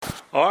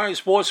All right,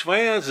 sports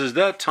fans, it's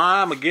that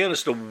time again.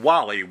 It's the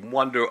Wali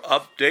Wonder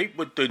Update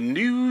with the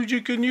news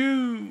you can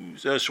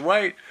use. That's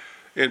right.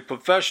 In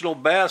professional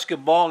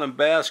basketball and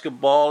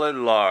basketball at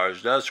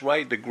large. That's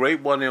right. The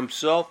great one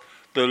himself,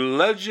 the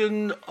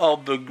legend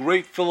of the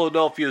great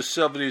Philadelphia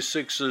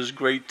 76ers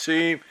great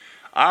team,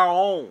 our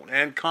own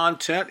and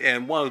content,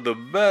 and one of the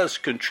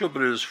best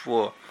contributors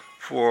for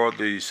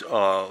these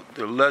the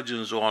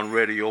legends on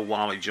radio,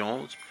 Wally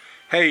Jones.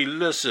 Hey,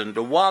 listen,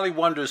 the Wally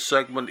Wonder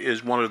segment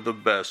is one of the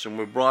best, and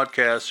we're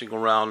broadcasting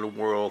around the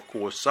world, of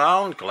course,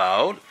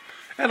 SoundCloud.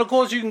 And, of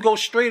course, you can go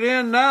straight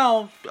in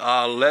now,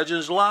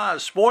 Legends Live,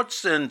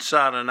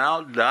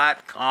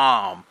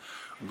 sportsinsideandout.com.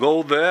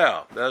 Go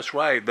there. That's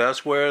right.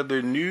 That's where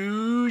the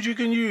news you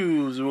can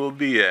use will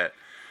be at.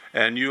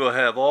 And you'll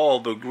have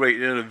all the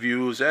great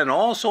interviews and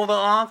also the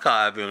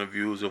archive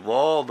interviews of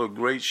all the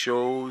great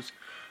shows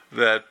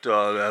that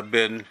have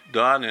been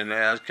done and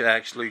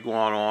actually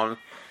going on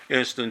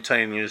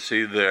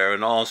instantaneously there.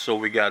 And also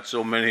we got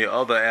so many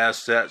other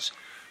assets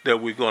that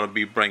we're going to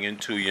be bringing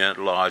to you at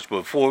large.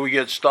 But before we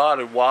get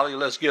started, Wally,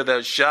 let's give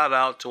that shout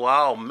out to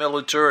our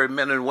military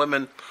men and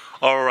women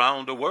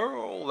around the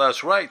world.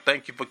 That's right.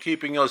 Thank you for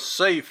keeping us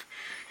safe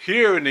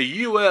here in the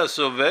U.S.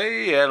 of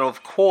A. And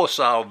of course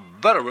our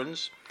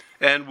veterans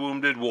and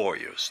wounded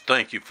warriors.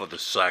 Thank you for the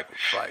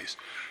sacrifice.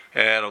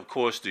 And, of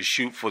course, the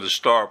Shoot for the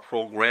Star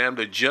program,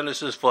 the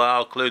genesis for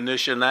our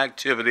clinician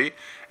activity,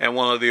 and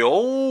one of the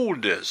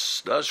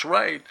oldest, that's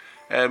right,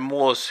 and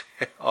most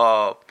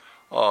thought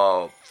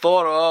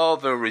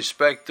of and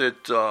respected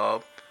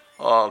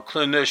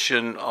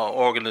clinician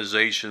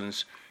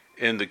organizations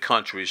in the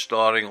country,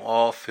 starting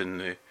off in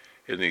the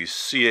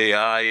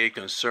CAIA,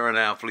 Concerned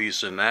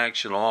Athletes in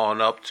Action, on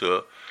up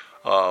to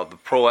the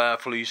Pro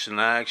Athletes in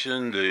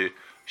Action, the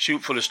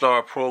Shoot for the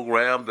Star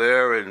program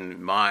there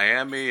in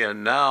Miami,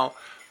 and now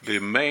the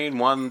main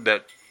one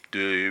that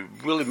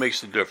really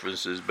makes the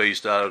difference is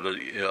based out of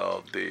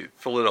the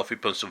Philadelphia,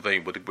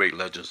 Pennsylvania, with the great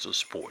legends of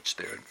sports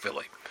there in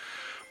Philly.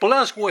 But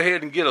let's go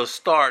ahead and get a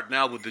start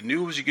now with the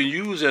news you can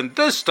use, and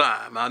this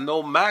time I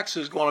know Max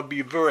is going to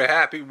be very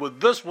happy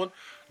with this one.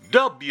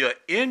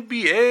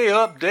 WNBA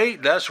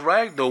update. That's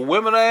right, the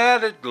women are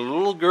at it. The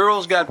little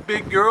girls got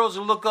big girls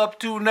to look up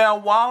to now,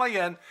 Wally,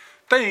 and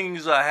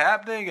things are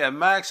happening, and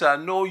Max, I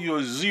know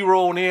you're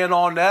zeroing in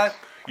on that.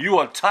 You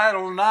are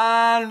Title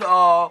IX,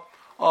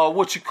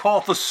 what you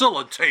call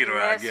facilitator,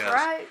 That's I guess.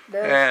 Right.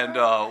 And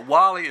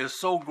Wally is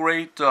so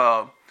great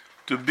to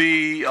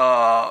be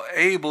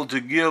able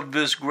to give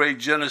this great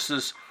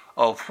genesis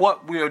of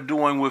what we are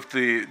doing with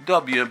the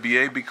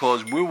WNBA,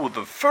 because we were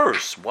the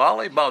first,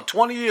 Wally, about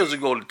 20 years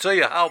ago, to tell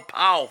you how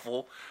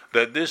powerful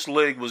that this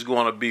league was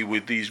going to be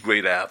with these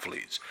great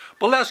athletes.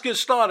 But let's get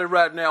started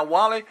right now,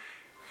 Wally.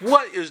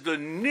 What is the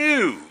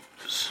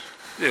news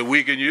that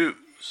we can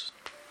use?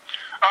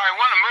 All right,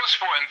 one of the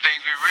most important things,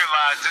 we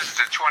realize this is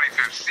the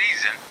 25th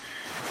season,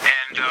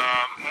 and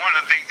one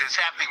of the things that's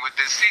happening with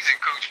this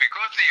season, Coach,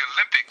 because of the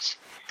Olympics,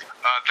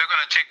 they're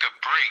going to take a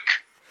break.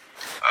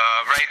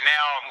 Right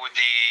now, with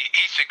the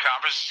Eastern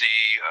Conference,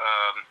 the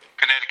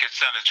Connecticut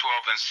Sun is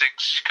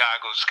 12-6,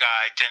 Chicago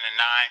Sky 10-9.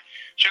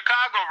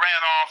 Chicago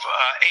ran off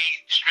 8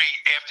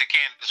 straight after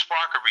Candace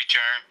Parker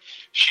returned.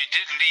 She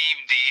did leave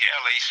the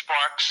LA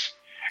Sparks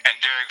and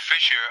Derek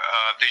Fisher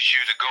this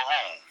year to go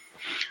home.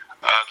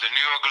 The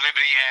New York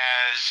Liberty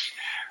has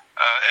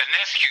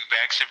Enescu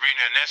back.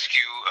 Sabrina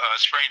Enescu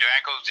sprained her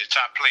ankle, the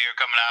top player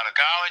coming out of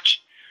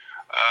college.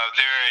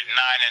 They're at 9-9.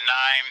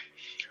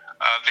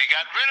 They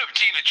got rid of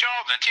Tina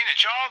Charlton. Tina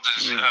Charlton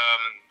is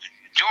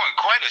doing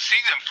quite a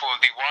season for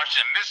the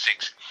Washington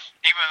Mystics.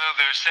 Even though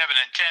they're 7-10,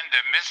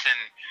 they're missing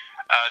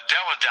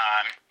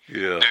Deladon,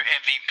 their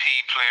MVP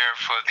player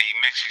for the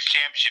Mystics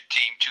championship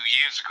team 2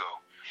 years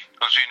ago.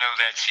 Because we know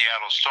that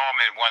Seattle Storm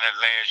had won it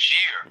last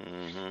year.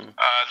 Mm-hmm.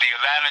 The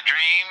Atlanta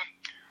Dream,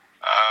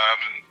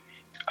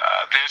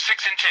 they're 6-10.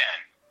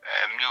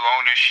 New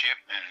ownership,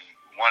 and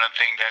one of the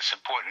things that's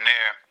important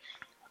there,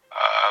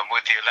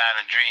 with the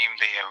Atlanta Dream,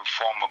 they have a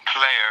former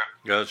player.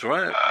 That's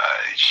right.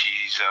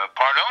 She's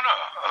part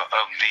owner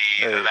of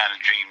the Atlanta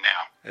Dream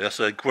now. That's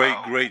a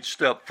great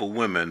step for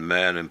women,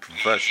 man, in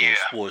professional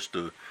sports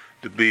to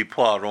be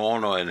part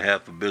owner and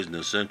have a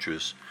business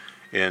interest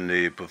in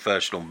the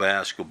professional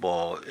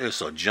basketball.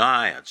 It's a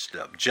giant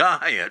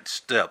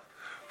step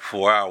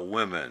for our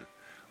women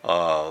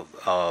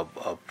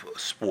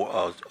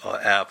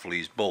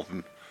athletes, both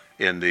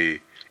in the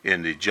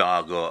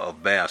jogger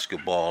of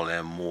basketball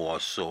and more.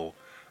 So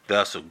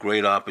that's a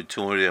great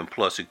opportunity, and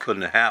plus it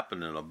couldn't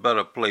happen in a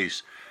better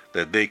place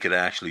that they could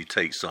actually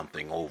take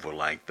something over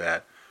like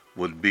that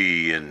would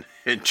be in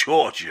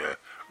Georgia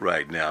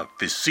right now,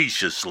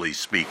 facetiously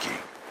speaking.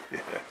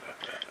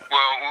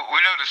 Well, we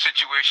know the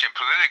situation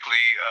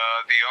politically.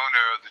 The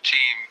owner of the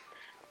team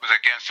was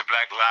against the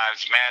Black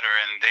Lives Matter,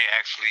 and they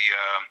actually,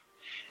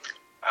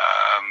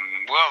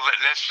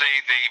 let's say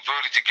they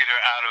voted to get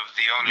her out of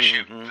the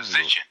ownership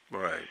position.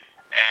 Right.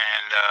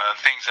 And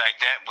things like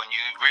that, when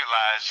you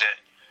realize that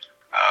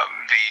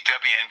the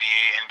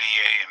WNBA,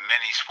 NBA, and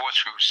many sports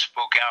groups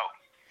spoke out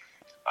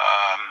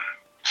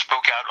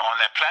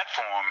that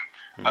platform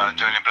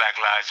during the Black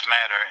Lives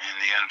Matter and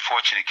the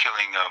unfortunate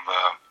killing of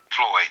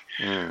Floyd.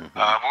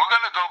 We're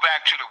going to go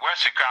back to the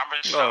Western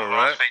Conference.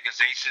 Las Vegas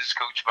Aces,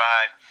 coached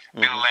by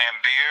Bill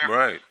Laimbeer.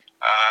 Right.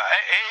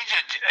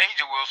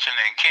 Aja Wilson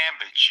and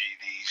Cambridge,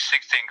 the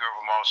 16 girl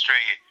from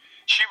Australia,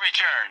 she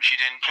returned. She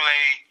didn't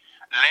play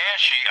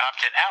last year. She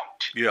opted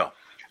out. Yeah.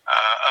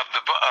 Of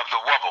the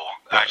wobble,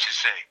 I should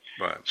say.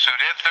 Right. So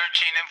they're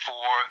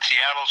 13-4.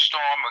 Seattle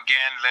Storm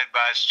again, led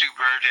by Stu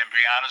Bird and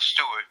Brianna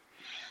Stewart.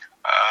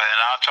 And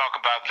I'll talk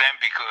about them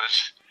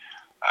because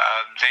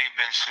they've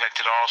been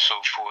selected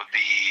also for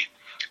the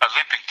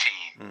Olympic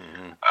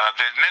team.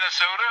 The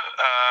Minnesota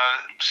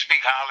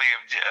speak highly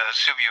of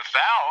Sylvia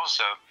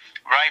Fowles,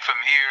 right from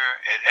here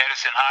at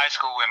Edison High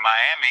School in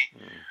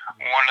Miami.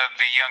 One of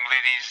the young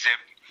ladies that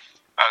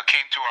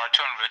came through our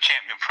Tournament of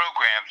Champion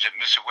programs that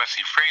Mr.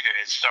 Wesley Frater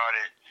had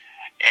started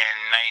in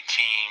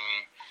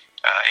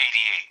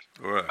 1988.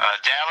 Right.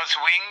 Dallas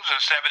Wings are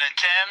 7-10.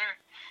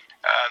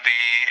 The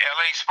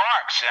LA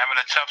Sparks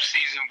having a tough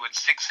season with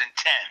 6-10.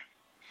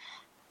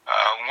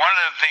 One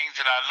of the things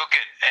that I look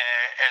at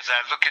as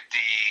I look at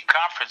the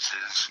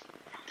conferences,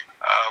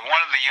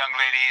 one of the young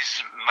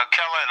ladies,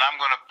 McKella, and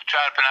I'm going to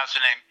try to pronounce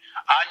her name,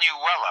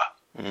 Anuela.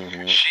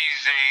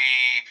 She's a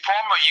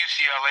former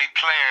UCLA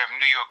player of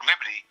New York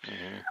Liberty,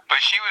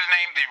 but she was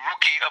named the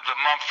Rookie of the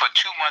Month for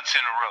 2 months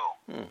in a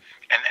row.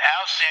 An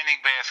outstanding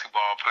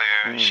basketball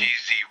player.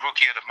 She's the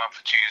Rookie of the Month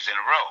for 2 years in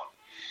a row.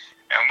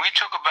 And we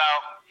took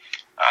about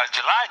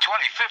July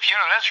 25th,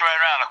 that's right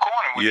around the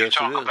corner when you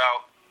talk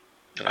about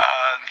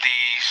the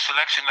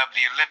selection of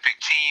the Olympic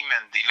team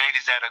and the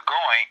ladies that are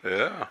going.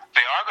 Yeah.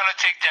 They are going to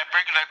take that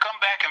break and they'll come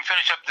back and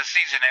finish up the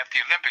season after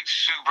the Olympics.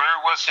 Sue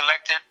Bird was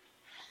selected.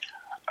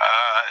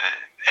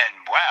 And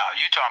wow,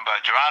 you're talking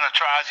about Joanna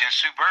Trazi and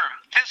Sue Bird.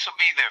 This will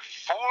be their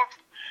fourth.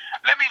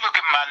 Let me look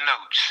at my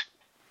notes.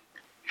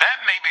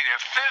 That may be their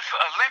fifth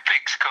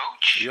Olympics,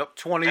 Coach. Yep,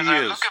 20 years.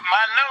 I look at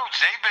my notes.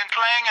 They've been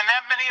playing in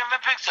that many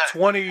Olympics.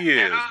 20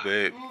 years,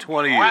 babe.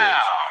 20 years.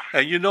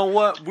 And you know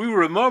what? We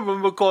remember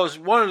them because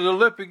one of the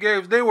Olympic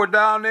Games, they were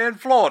down there in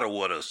Florida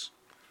with us.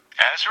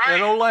 That's right.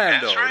 In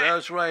Orlando.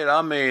 That's right.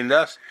 I mean,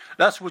 that's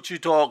what you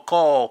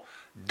call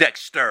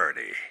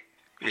dexterity.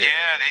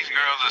 Yeah, these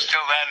girls are still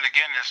at it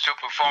again. They're still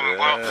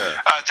performing well.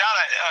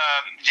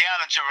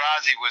 Gianna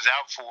Taurasi was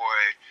out for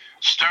a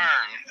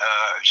stern.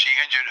 She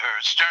injured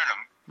her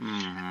sternum,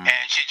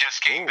 and she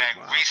just came back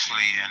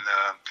recently, and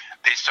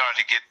they started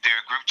to get their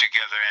group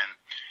together. And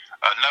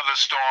another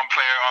Storm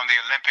player on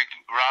the Olympic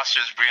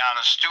roster is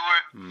Brianna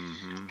Stewart.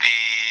 The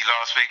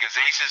Las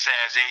Vegas Aces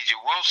has Aja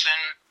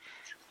Wilson.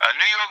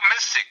 New York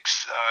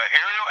Mystics,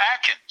 Ariel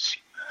Atkins.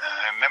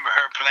 I remember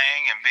her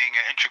playing and being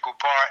an integral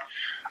part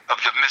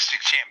of the Mystic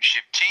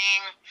Championship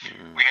team.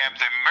 We have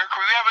the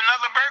Mercury. We have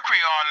another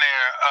Mercury on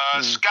there.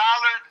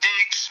 Skylar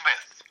Diggs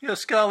Smith. Yeah,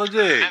 Skylar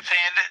Diggs.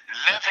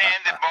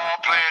 Left-handed ball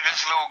player.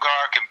 This little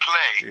guard can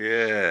play.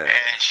 Yeah.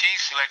 And she's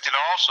selected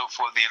also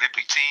for the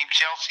Olympic team.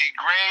 Chelsea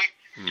Gray,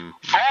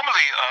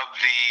 formerly of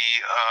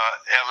the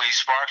LA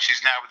Sparks.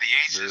 She's now with the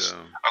Aces.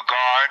 A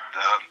guard,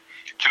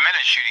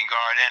 tremendous shooting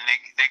guard. And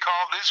they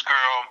call this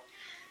girl...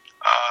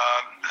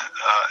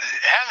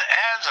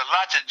 has a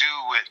lot to do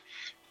with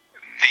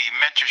the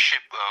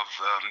mentorship of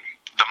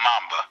the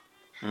Mamba.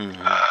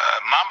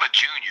 Mamba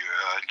Jr.,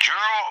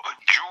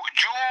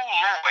 Jewel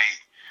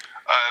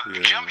Lloyd,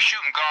 jump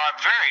shooting guard,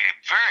 very,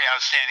 very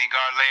outstanding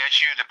guard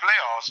last year in the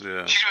playoffs.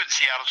 Yeah. She's with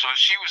Seattle, so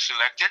she was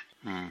selected.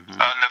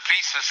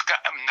 Nafisa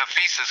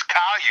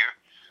Collier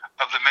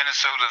of the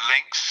Minnesota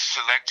Lynx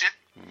selected,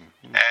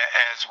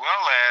 as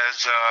well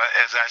as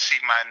I see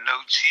my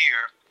notes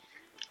here,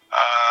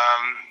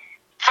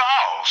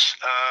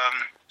 Fowles.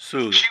 She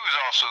was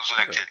also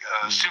selected.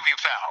 Sylvia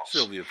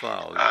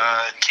Fowles.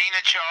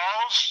 Tina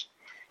Charles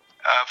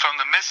from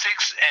the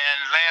Mystics. And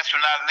last but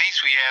not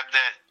least, we have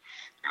that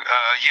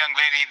young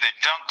lady that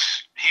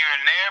dunks here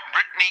and there,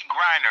 Brittany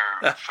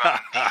Griner from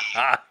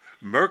the...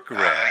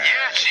 Mercury.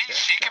 Yeah,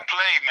 she can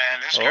play,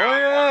 man. This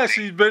girl.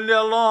 She's been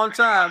there a long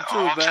time, too,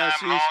 long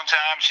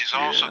time. She's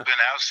also been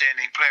an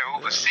outstanding player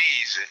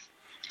overseas.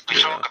 We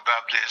talk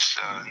about this,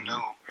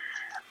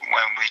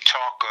 when we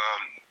talk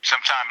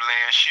sometime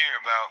last year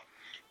about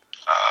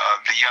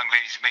the young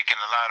ladies making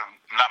a lot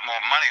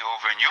more money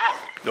over in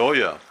Europe. Oh,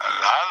 yeah. A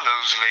lot of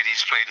those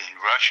ladies played in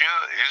Russia,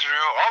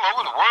 Israel, all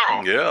over the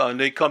world. Yeah,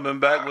 and they coming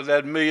back with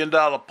that $1 million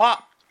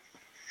pop.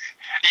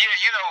 Yeah,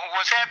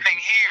 what's happening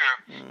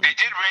here, they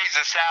did raise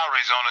the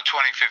salaries on the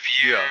 25th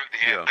year.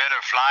 They had better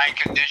flying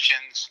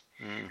conditions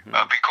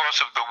because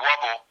of the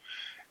wobble.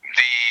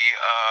 The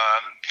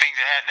thing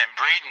that happened in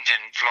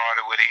Bradenton,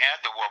 Florida, where they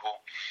had the wobble,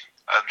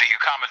 the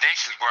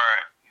accommodations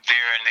weren't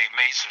there, and they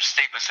made some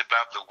statements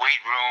about the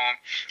weight room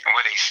and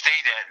where they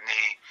stayed at, and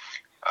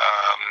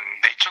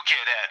they took care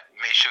of that,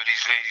 made sure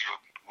these ladies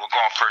were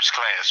going first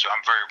class. So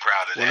I'm very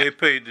proud of that. Well, they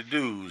paid the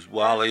dues,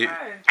 Wali.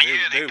 They paid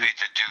the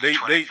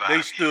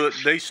dues.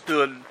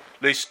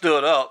 They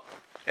stood up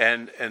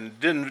and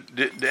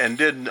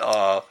didn't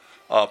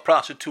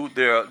prostitute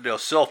their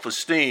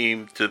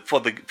self-esteem for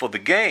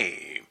the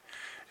game.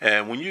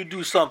 And when you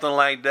do something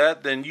like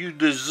that, then you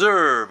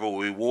deserve a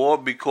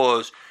reward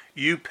because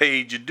you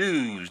paid your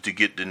dues to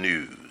get the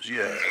news.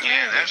 Yeah.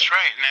 Yeah, that's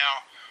right.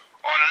 Now,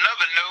 on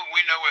another note,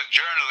 we know as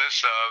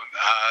journalists,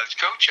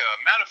 Coach,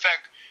 matter of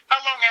fact, how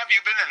long have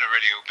you been in the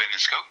radio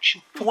business, Coach?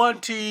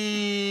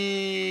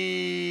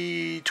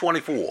 24.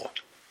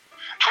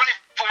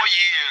 24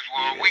 years.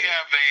 Well, we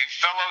have a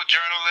fellow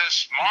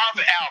journalist, Marv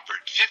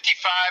Albert, 55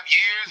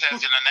 years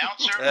as an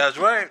announcer. That's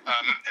right.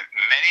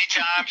 Many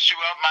times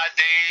throughout my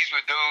days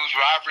with those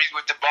rivalries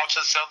with the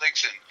Boston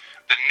Celtics and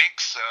the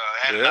Knicks,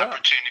 had an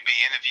opportunity to be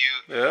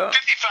interviewed. Yeah.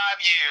 55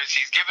 years.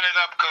 He's given it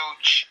up,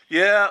 Coach.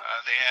 Yeah.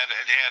 They had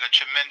a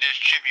tremendous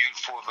tribute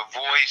for the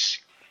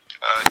voice.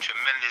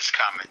 Tremendous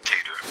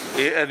commentator.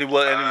 Yeah, and he's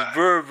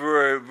very,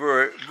 very,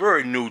 very,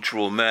 very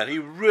neutral, man. He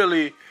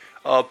really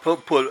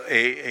put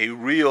a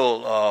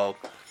real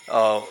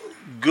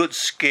good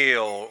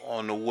scale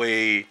on the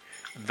way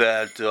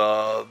that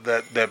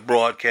that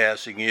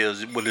broadcasting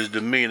is with his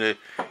demeanor.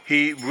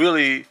 He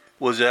really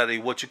was at a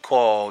what you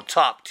call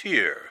top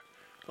tier.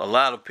 A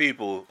lot of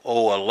people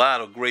owe a lot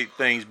of great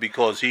things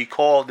because he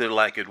called it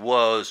like it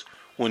was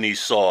when he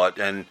saw it.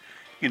 And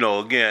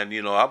again,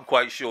 I'm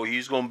quite sure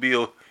he's going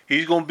to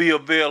be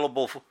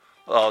available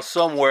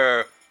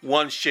somewhere,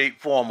 one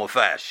shape, form, or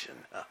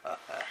fashion. Yeah,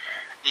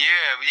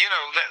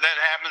 that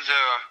happens.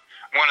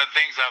 One of the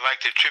things I like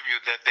to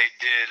attribute that they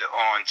did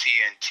on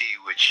TNT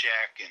with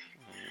Shaq and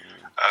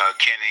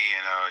Kenny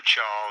and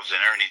Charles and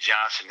Ernie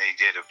Johnson, they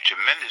did a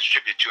tremendous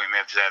tribute to him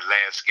after that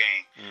last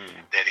game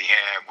that he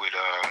had with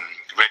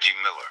Reggie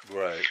Miller.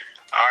 Right.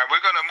 All right,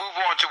 we're going to move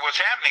on to what's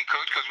happening,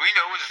 Coach, because we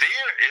know it's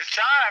there. It's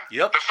time.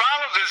 Yep. The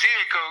finals is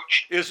here,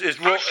 Coach. It's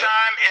first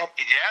time.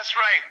 That's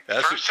right.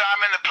 First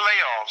time in the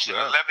playoffs in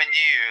 11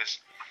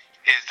 years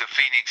is the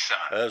Phoenix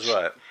Suns. That's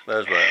right.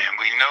 And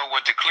we know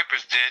what the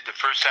Clippers did the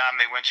first time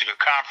they went to the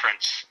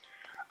conference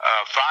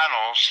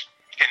finals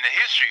in the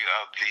history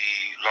of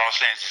the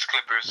Los Angeles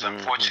Clippers.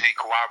 Unfortunately,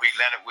 Kawhi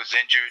Leonard was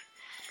injured,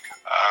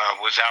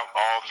 was out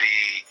all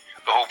the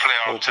whole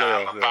playoff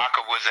time.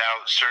 Ibaka was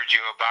out.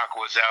 Sergio Ibaka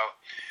was out.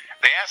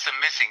 They had some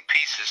missing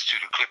pieces to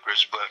the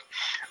Clippers, but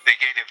they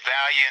gave a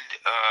valiant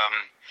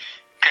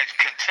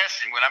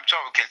contesting. When I'm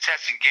talking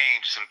contesting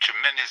games, some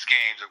tremendous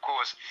games. Of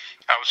course,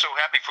 I was so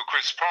happy for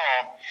Chris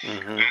Paul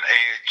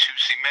to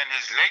cement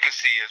his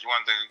legacy as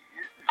one of the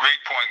great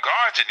point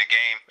guards in the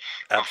game.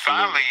 But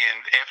finally,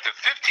 after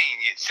 16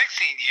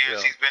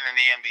 years, he's been in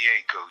the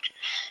NBA, Coach.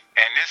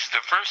 And this is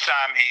the first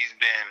time he's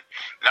been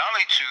not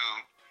only to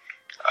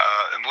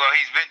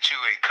he's been to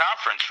a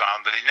conference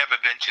final, but he's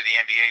never been to the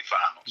NBA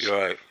finals.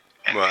 Right.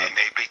 And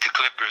they beat the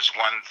Clippers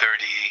 130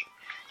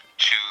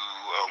 to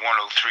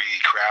 103.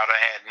 Crowder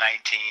had 19,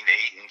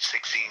 8, and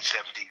 16,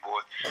 17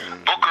 boards.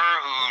 Booker,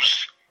 who's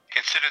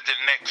considered the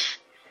next,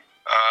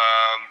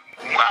 I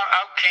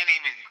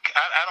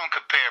don't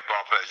compare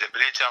ball players, but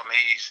they tell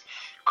me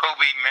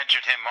Kobe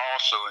mentored him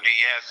also, and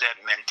he has that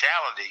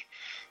mentality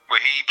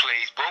where he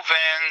plays both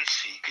ends.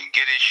 He can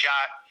get his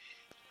shot.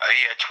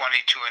 He had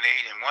 22 and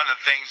 8, and one of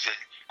the things that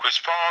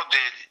Chris Paul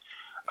did,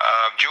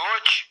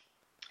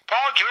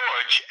 Paul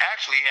George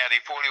actually had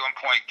a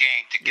 41-point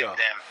game to get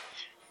them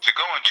to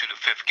go into the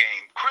fifth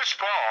game. Chris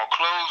Paul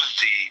closed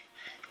the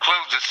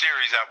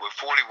series out with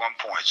 41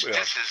 points. Yeah.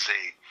 This is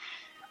a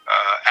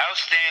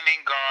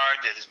outstanding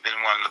guard that has been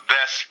one of the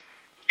best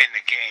in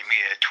the game.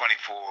 He had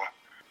 41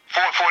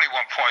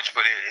 points,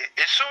 but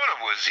it sort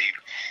of was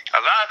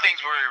a lot of things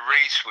were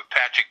erased with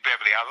Patrick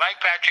Beverley. I like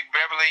Patrick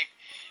Beverley.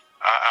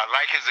 I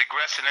like his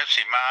aggressiveness.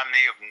 He reminds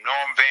me of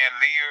Norm Van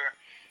Leer.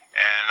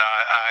 And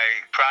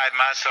I pride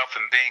myself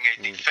in being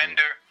a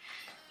defender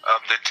of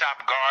the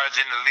top guards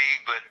in the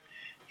league, but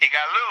he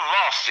got a little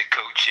lost at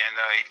Coach, and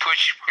he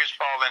pushed Chris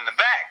Paul in the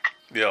back.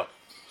 Yeah.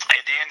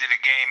 At the end of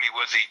the game, he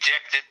was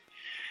ejected,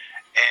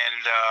 and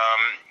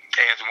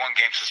as a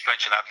one-game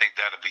suspension, I think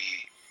that'll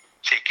be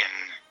taken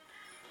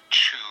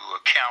to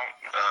account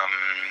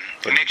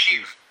next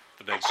year,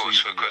 of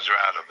course, because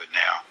they're out of it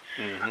now.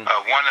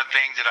 One of the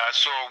things that I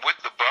saw with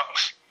the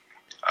Bucks,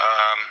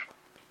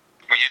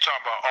 when you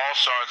talk about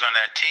all-stars on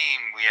that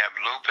team, we have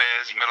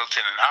Lopez,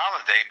 Middleton, and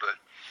Holiday, but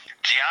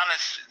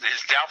Giannis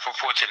is doubtful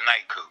for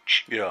tonight,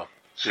 Coach. Yeah.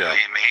 So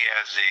he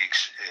has the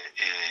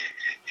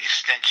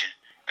extension,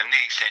 a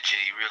knee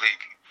extension. It really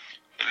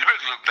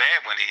looked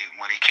bad when he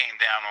came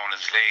down on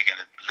his leg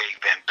and the leg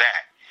bent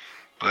back.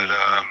 But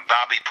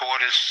Bobby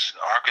Portis,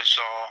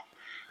 Arkansas,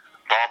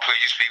 ball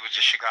player, used to be with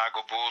the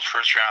Chicago Bulls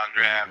first-round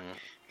draft.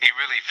 He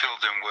really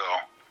filled in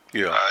well.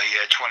 Yeah. He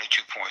had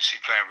 22 points.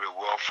 He's playing real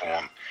well for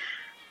him.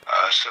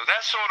 So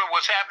that's sort of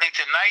what's happening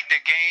tonight. The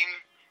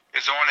game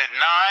is on at 9.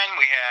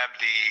 We have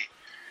the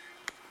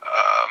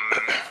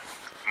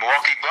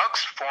Milwaukee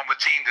Bucks, former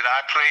team that I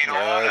played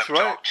on. I've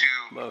talked to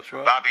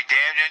Bobby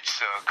Dandridge,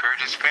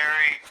 Curtis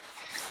Perry,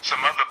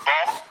 some other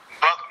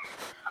Buck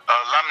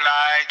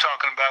alumni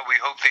talking about we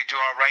hope they do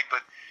all right.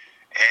 But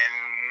in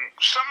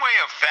some way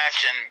or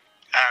fashion,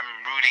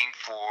 I'm rooting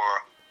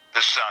for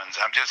the Suns.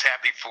 I'm just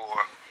happy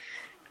for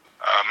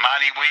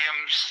Monty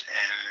Williams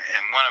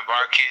and one of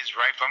our kids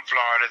right from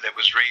Florida that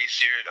was raised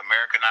here at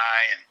American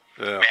High and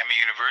Miami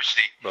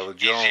University. Brother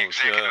He's Jones, the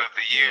executive of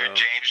the year,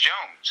 James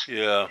Jones.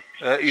 Yeah,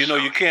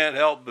 you can't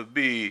help but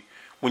be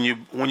when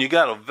you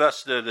got a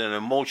vested and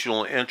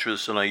emotional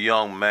interest in a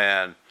young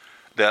man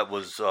that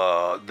was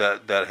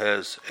that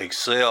has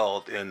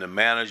excelled in the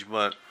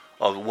management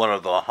of one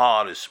of the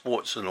hardest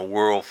sports in the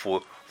world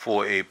for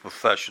a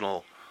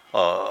professional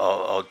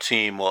a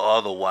team or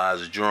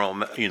otherwise,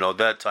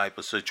 that type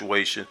of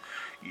situation,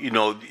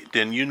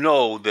 then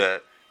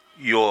that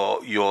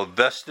your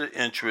vested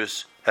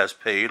interest has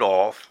paid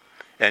off,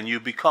 and you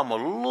become a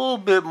little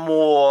bit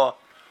more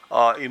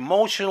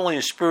emotionally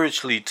and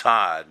spiritually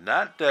tied.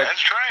 Not that.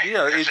 That's right.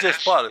 Yeah, it's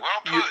just part of.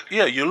 Well put.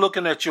 You're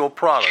looking at your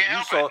product. You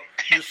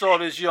Can't saw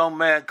this young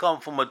man come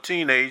from a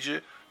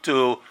teenager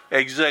to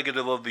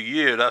executive of the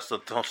year. That's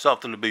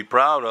something to be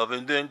proud of.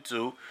 And then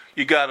too,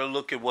 you got to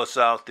look at what's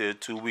out there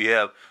too. We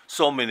have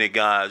so many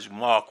guys,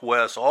 Mark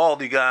West, all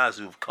the guys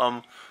who've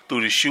come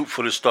through the Shoot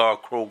for the Star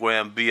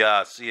program,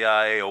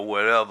 BICIA or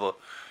whatever.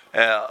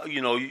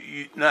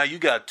 Now you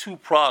got two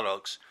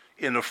products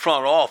in the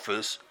front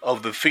office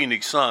of the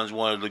Phoenix Suns,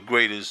 one of the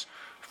greatest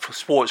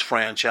sports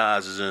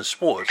franchises in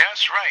sports.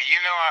 That's right.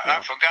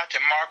 I forgot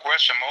that Mark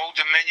West from Old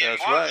Dominion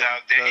out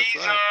there.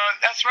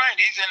 That's right.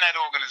 He's in that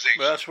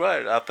organization. That's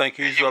right. I think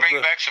he's up there. You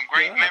bring back some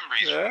great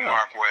memories from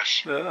Mark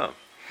West. Yeah.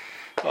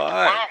 All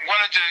right. Well,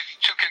 wanted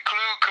to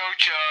conclude,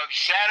 Coach.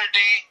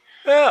 Saturday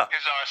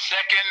is our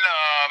second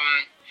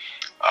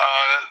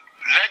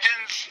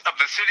Legends of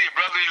the City of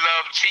Brotherly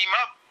Love Team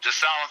Up to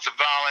Silence the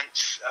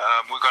Violence.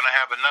 We're going to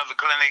have another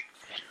clinic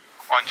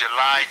on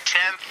July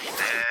 10th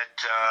at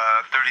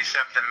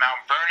 37th and Mount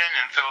Vernon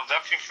in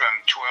Philadelphia from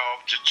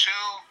 12 to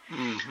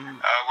 2. Mm-hmm.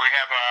 We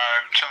have our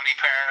Tony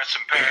Paris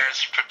and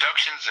Paris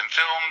Productions and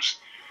Films.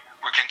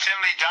 We're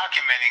continually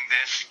documenting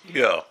this.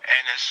 Yeah.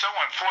 And it's so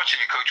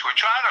unfortunate, Coach. We're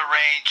trying to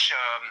arrange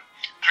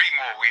 3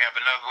 more. We have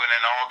another one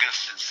in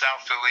August in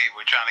South Philly.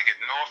 We're trying to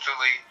get North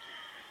Philly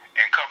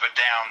and cover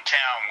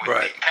downtown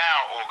with the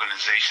PAL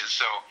organization.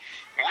 So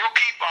we'll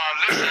keep our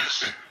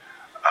listeners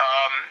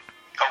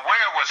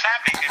aware of what's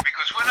happening there,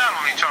 because we're not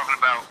only talking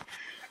about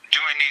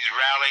doing these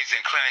rallies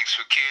and clinics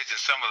for kids and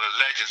some of the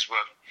legends,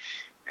 but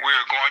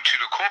we're going to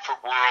the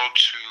corporate world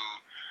to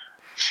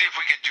see if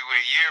we could do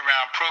a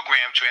year-round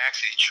program to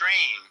actually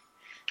train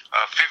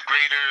 5th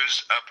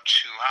graders up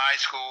to high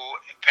school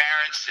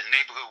parents and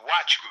neighborhood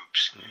watch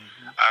groups.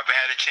 Mm-hmm. I've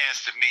had a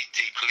chance to meet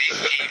the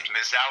police chief,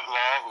 Miss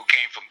Outlaw, who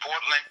came from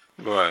Portland.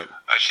 Right.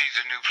 She's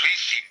the new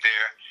police chief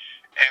there.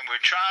 And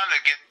we're trying to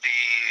get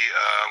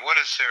the, what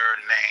is her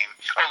name?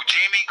 Oh,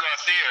 Jamie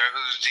Garthier,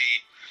 who's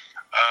the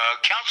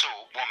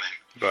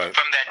councilwoman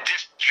from that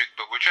district.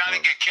 But we're trying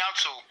to get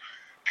council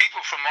people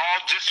from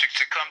all districts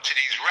to come to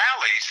these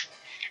rallies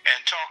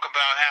and talk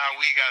about how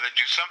we got to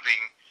do something.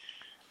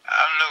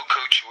 I don't know,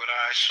 Coach, what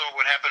I saw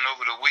what happened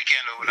over the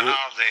weekend, over the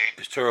holiday.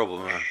 It's terrible,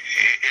 man.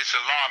 It's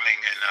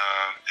alarming, and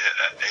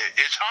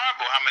it's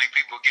horrible how many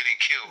people are getting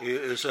killed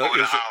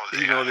over the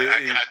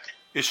holiday.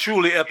 It's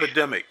truly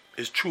epidemic.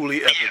 It's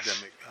truly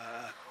epidemic.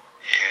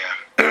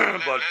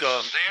 But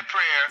say a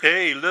prayer.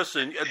 Hey,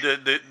 listen,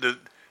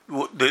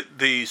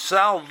 the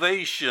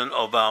salvation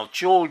of our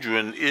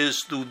children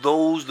is through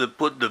those that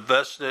put the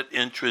vested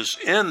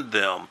interest in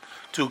them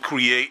to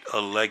create a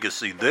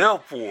legacy.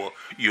 Therefore,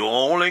 you're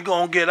only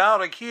going to get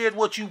out a kid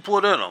what you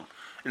put in them.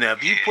 Now,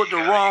 if you put the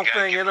wrong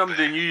thing in them,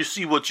 then you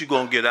see what you're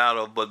going to get out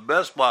of. But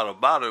best part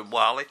about it,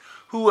 Wally,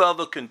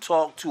 whoever can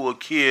talk to a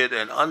kid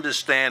and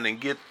understand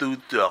and get through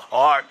the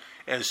heart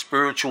and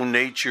spiritual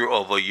nature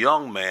of a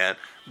young man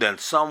than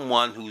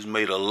someone who's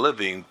made a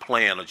living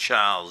playing a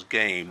child's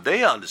game.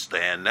 They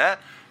understand that.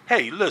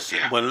 Hey, listen,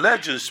 when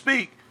legends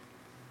speak,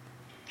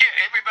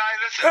 everybody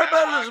listen. All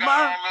those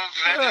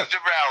legends to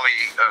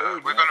rally.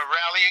 We're going to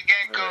rally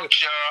again,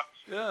 Coach.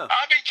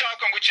 I'll be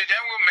talking with you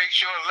then. We'll make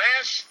sure.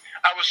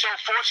 I was so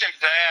fortunate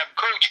to have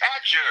Coach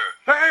Hatcher.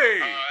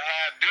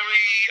 Have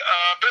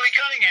Billy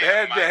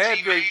Cunningham.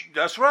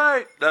 That's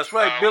right.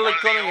 Billy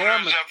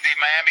Cunningham. Of the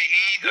Miami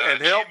Heat.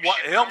 And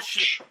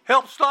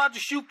help start the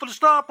Shoot for the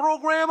Star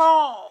program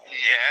on. Yeah,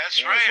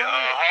 that's right.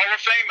 Hall of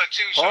Famer,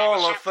 too. So I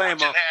was so fortunate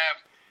to have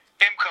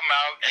him come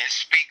out and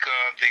speak.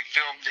 They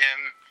filmed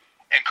him.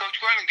 And,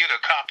 Coach, go ahead and get a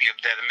copy of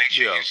that and make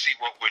sure you see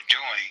what we're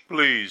doing.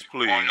 Please.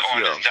 On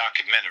this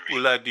documentary.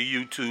 We'd like to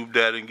YouTube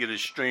that and get it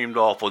streamed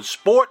off of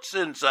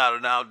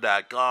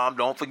SportsInsideAndOut.com.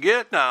 Don't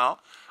forget now,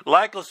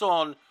 like us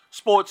on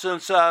Sports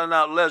Inside and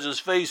Out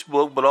Legends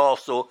Facebook, but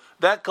also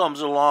that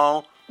comes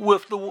along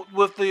with the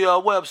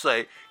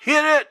website.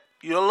 Hit it.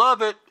 You'll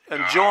love it.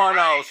 And join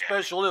our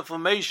special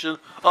information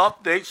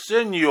updates.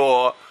 Send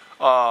your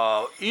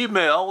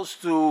emails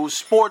to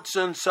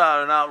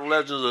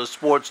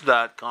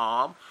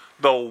SportsInsideAndOutLegendsOfSports.com.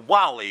 The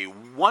Wali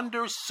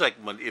Wonder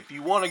segment. If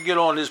you want to get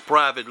on this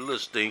private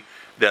listing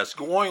that's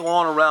going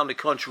on around the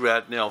country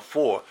right now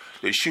for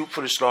the Shoot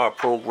for the Star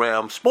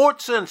program,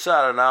 Sports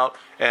Inside and Out,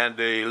 and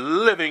the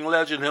living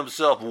legend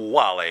himself,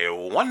 Wali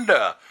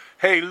Wonder.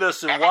 Hey,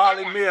 listen,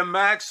 Wally, me and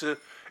Max,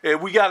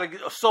 we got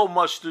so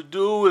much to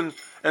do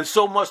and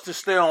so much to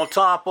stay on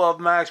top of,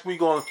 Max. We're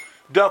going to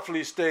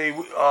definitely stay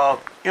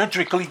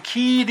intricately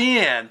keyed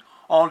in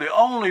on the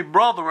only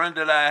brethren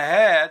that I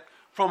had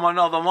from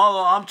another mother.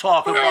 I'm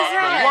talking about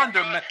the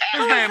Wonder Man.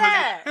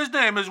 His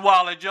name is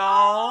Wali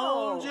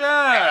Jones.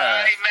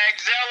 Yeah. Hey,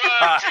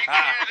 Maxella, take care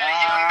of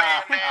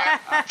that young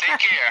man. Take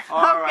care.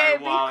 All right,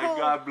 Wally. Cool.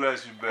 God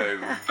bless you,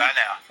 baby. Bye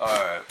now. All right.